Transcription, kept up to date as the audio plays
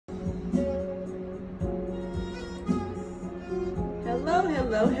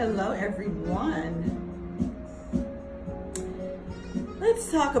Hello, hello everyone. Let's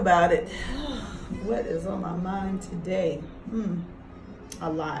talk about it. What is on my mind today?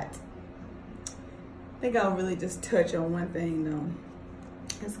 A lot. I think I'll really just touch on one thing though.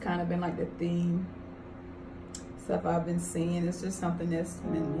 It's kind of been like the theme. Stuff I've been seeing. It's just something that's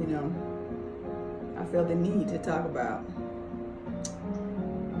been, I feel the need to talk about.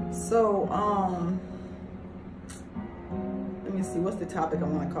 So, let me see, what's the topic I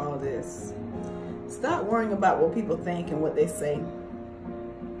want to call this? Stop worrying about what people think and what they say.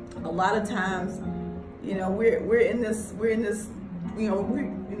 A lot of times, we're in this,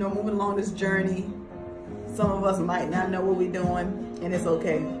 moving along this journey. Some of us might not know what we're doing, and it's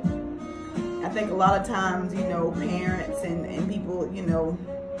okay. I think a lot of times, parents and people,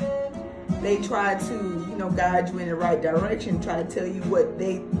 they try to, guide you in the right direction, try to tell you what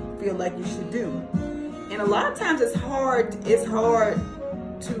they feel like you should do. And a lot of times it's hard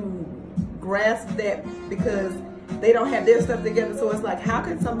to grasp that because they don't have their stuff together. So it's like, how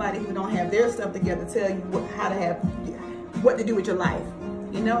can somebody who don't have their stuff together tell you what to do with your life?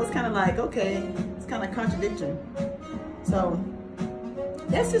 It's kind of like, okay, it's kind of contradiction. So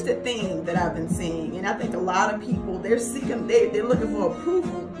that's just a theme that I've been seeing. And I think a lot of people, they're looking for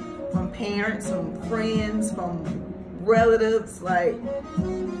approval from parents, from friends, from relatives. Like,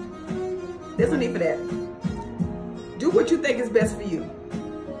 there's no need for that. Do what you think is best for you.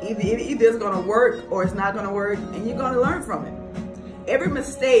 Either it's going to work or it's not going to work, and you're going to learn from it. Every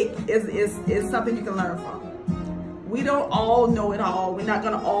mistake is something you can learn from. We don't all know it all. We're not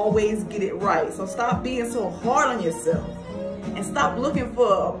going to always get it right. So stop being so hard on yourself and stop looking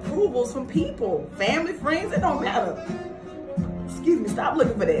for approvals from people, family, friends. It don't matter. Excuse me. Stop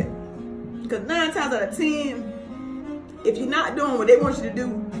looking for that. Because 9 times out of 10, if you're not doing what they want you to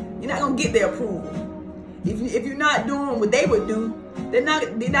do, you're not going to get their approval. If you're not doing what they would do, they're not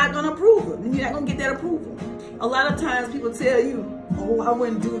going to approve it. You're not going to get that approval. A lot of times people tell you, oh, I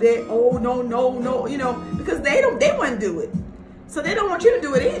wouldn't do that. Oh, no, because they wouldn't do it. So they don't want you to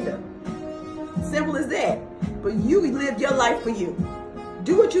do it either. Simple as that. But you live your life for you.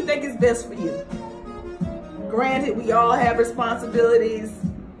 Do what you think is best for you. Granted, we all have responsibilities.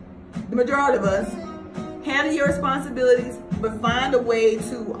 The majority of us. Handle your responsibilities, but find a way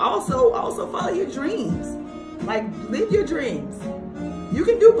to also follow your dreams. Like, live your dreams. You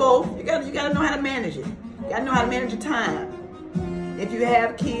can do both. You gotta know how to manage it. You gotta know how to manage your time. If you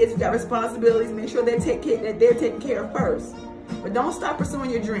have kids, you got responsibilities, make sure they're taken care of first. But don't stop pursuing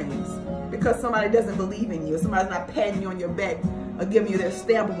your dreams because somebody doesn't believe in you, or somebody's not patting you on your back or giving you their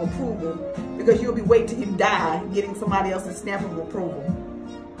stamp of approval, because you'll be waiting till you die getting somebody else's stamp of approval.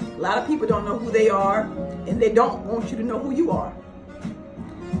 A lot of people don't know who they are, and they don't want you to know who you are.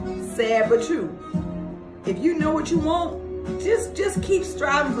 Sad but true. If you know what you want, just keep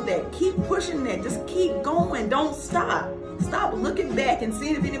striving for that. Keep pushing that. Just keep going. Don't stop. Stop looking back and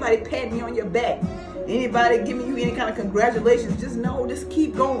seeing if anybody patting you on your back, anybody giving you any kind of congratulations. Just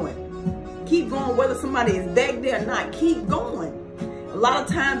keep going. Keep going, whether somebody is back there or not. Keep going. A lot of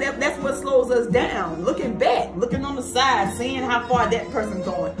times that's what slows us down. Looking back, looking on the side, seeing how far that person's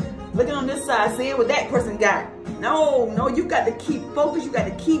going. Looking on this side, seeing what that person got. No, you got to keep focused. You got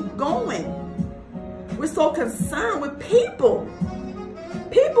to keep going. We're so concerned with people.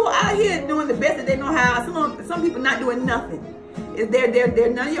 People out here doing the best that they know how. Some people not doing nothing.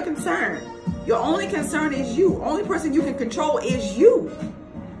 They're none of your concern. Your only concern is you. Only person you can control is you.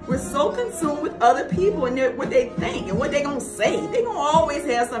 We're so consumed with other people and what they think and what they're going to say. They're going to always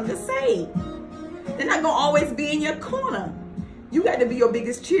have something to say. They're not going to always be in your corner. You got to be your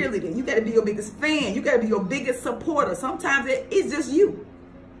biggest cheerleader. You got to be your biggest fan. You got to be your biggest supporter. Sometimes it's just you.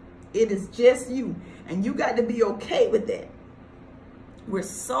 It is just you. And you got to be okay with that. We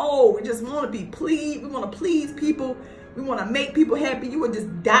just want to be pleased. We want to please people. We want to make people happy. You would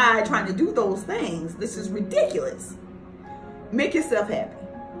just die trying to do those things. This is ridiculous. Make yourself happy.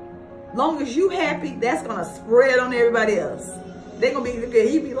 Long as you happy, that's going to spread on everybody else. They're going to be,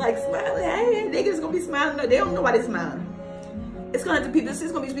 you be like smiling. Hey, they just going to be smiling. No, they don't know why they're smiling. It's going to have to be, this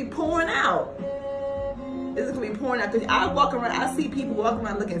is going to be pouring out. This is going to be pouring out. Because I walk around, I see people walking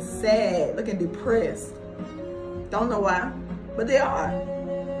around looking sad, looking depressed. Don't know why, but they are.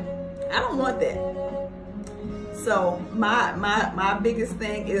 I don't want that. So my biggest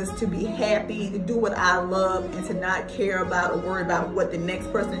thing is to be happy, to do what I love, and to not care about or worry about what the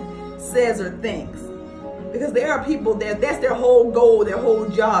next person says or thinks. Because there are people that's their whole goal, their whole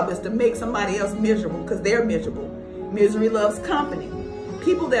job is to make somebody else miserable because they're miserable. Misery loves company.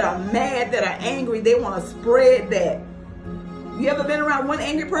 People that are mad, that are angry, they want to spread that. You ever been around one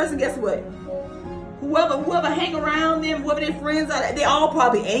angry person? Guess what? whoever hang around them, whoever their friends are, they all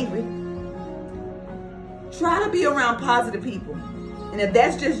probably angry. Try to be around positive people. And if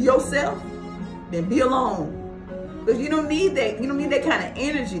that's just yourself, then be alone. Because you don't need that. You don't need that kind of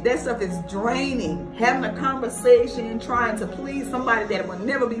energy. That stuff is draining. Having a conversation, trying to please somebody that will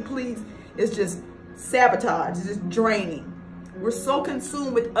never be pleased is just sabotage. It's just draining. We're so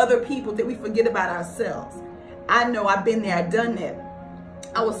consumed with other people that we forget about ourselves. I know I've been there. I've done that.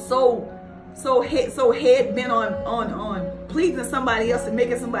 I was so head bent on pleasing somebody else and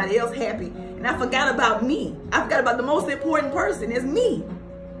making somebody else happy, and I forgot about me. I forgot about the most important person is me.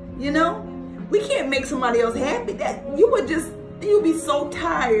 You know, we can't make somebody else happy. That you would be so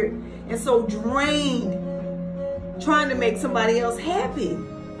tired and so drained trying to make somebody else happy.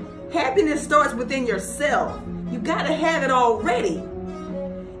 Happiness starts within yourself. You gotta have it already.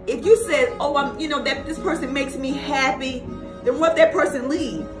 If you said, oh, that this person makes me happy, then what if that person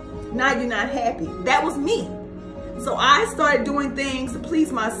leaves? Now you're not happy. That was me. So I started doing things to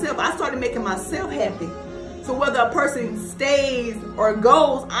please myself. I started making myself happy. So whether a person stays or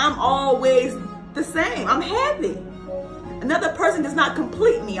goes, I'm always the same. I'm happy. Another person does not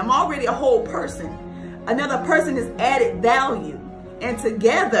complete me. I'm already a whole person. Another person is added value. And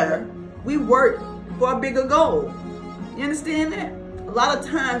together, we work for a bigger goal. You understand that? A lot of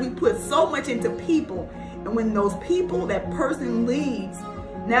times we put so much into people, and when those people, that person leaves,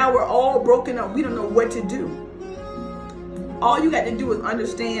 now we're all broken up. We don't know what to do. All you got to do is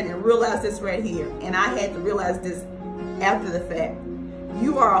understand and realize this right here. And I had to realize this after the fact.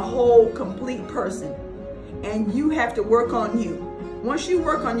 You are a whole, complete person, and you have to work on you. Once you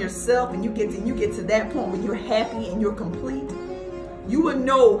work on yourself and you get to that point where you're happy and you're complete, you will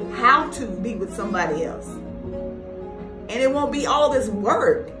know how to be with somebody else. And it won't be all this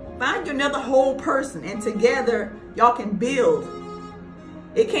work. Find you another whole person, and together y'all can build.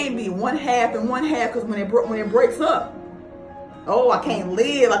 It can't be one half and one half, because when it breaks up, oh, I can't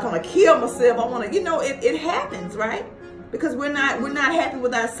live. I'm gonna kill myself. I want to, it happens, right? Because we're not happy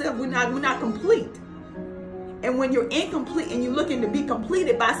with ourselves. We're not complete. And when you're incomplete and you're looking to be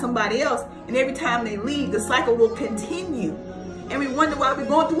completed by somebody else, and every time they leave, the cycle will continue. And we wonder why we're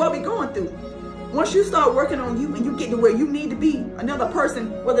going through what we're going through. Once you start working on you and you get to where you need to be, another person,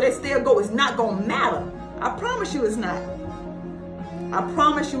 whether they stay or go, is not gonna matter. I promise you it's not. I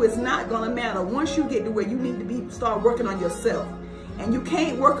promise you it's not gonna matter. Once you get to where you need to be, start working on yourself. And you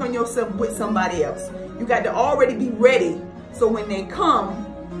can't work on yourself with somebody else. You got to already be ready. So when they come,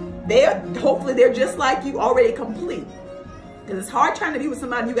 hopefully they're just like you, already complete. Because it's hard trying to be with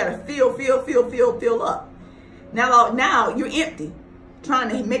somebody you gotta fill up. Now you're empty. Trying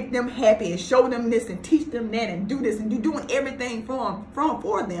to make them happy and show them this and teach them that and do this, and you're doing everything for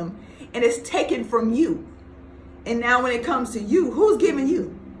them, and it's taken from you. And now when it comes to you, who's giving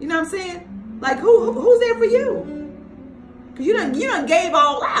you? You know what I'm saying? Like who's there for you? Because you done gave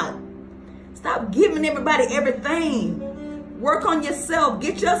all out. Stop giving everybody everything. Work on yourself.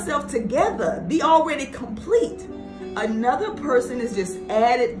 Get yourself together. Be already complete. Another person is just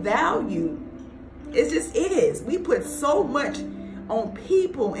added value. It just is. We put so much on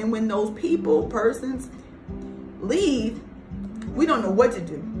people, and when those persons leave, we don't know what to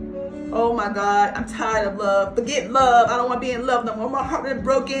do. Oh my God, I'm tired of love. Forget love. I don't want to be in love no more. My heart is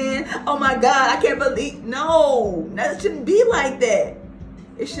broken. Oh my God, I can't believe. No, that shouldn't be like that.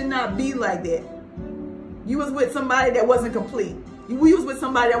 It should not be like that. You was with somebody that wasn't complete. You was with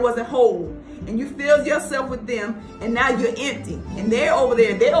somebody that wasn't whole, and you filled yourself with them, and now you're empty, and they're over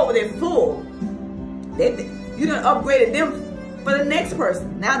there full. You done upgraded them for the next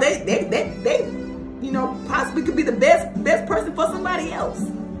person. Now they possibly could be the best person for somebody else.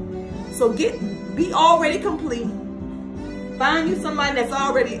 So be already complete. Find you somebody that's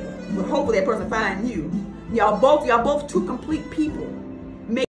already, hopefully that person find you. Y'all both two complete people.